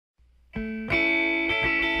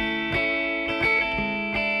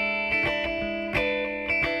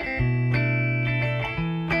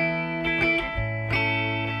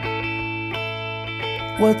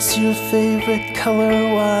What's your favorite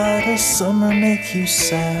color? Why does summer make you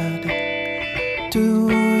sad?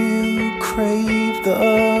 Do you crave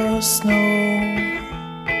the snow?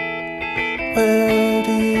 Where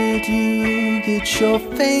did you get your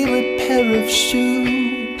favorite pair of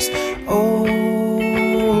shoes?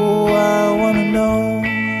 Oh, I wanna know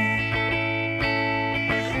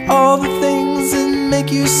all the things that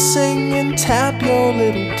make you sing and tap your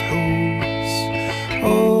little toes.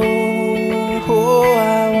 Oh,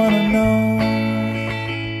 I wanna know.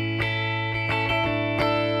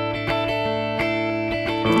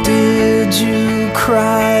 Did you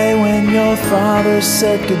cry when your father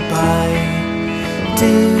said goodbye?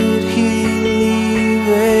 Did he leave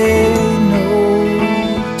a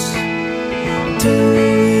note? Do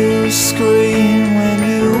you scream when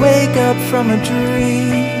you wake up from a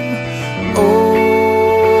dream?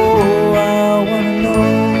 Oh, I wanna know.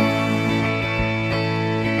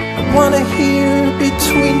 I wanna hear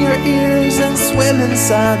between your ears and swim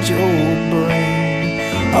inside your brain.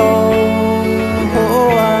 Oh,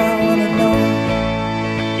 I wanna know.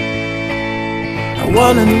 I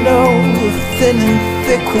wanna know thin and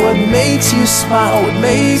thick, what makes you smile, what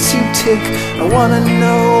makes you tick. I wanna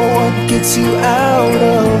know what gets you out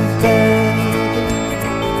of bed.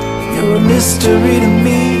 You're a mystery to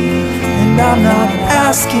me, and I'm not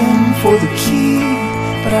asking for the key,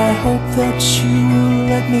 but I hope that you will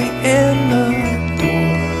let me in the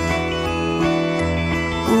door.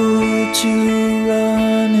 Would you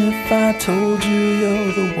run if I told you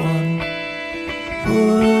you're the one?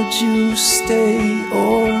 Would you stay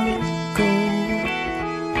or go?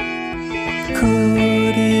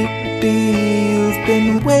 Could it be you've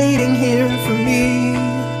been waiting here for me?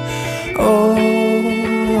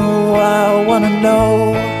 Oh, I wanna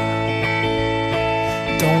know.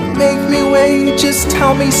 Don't make me wait, just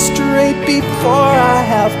tell me straight before I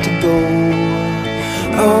have to go.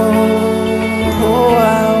 Oh,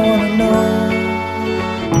 I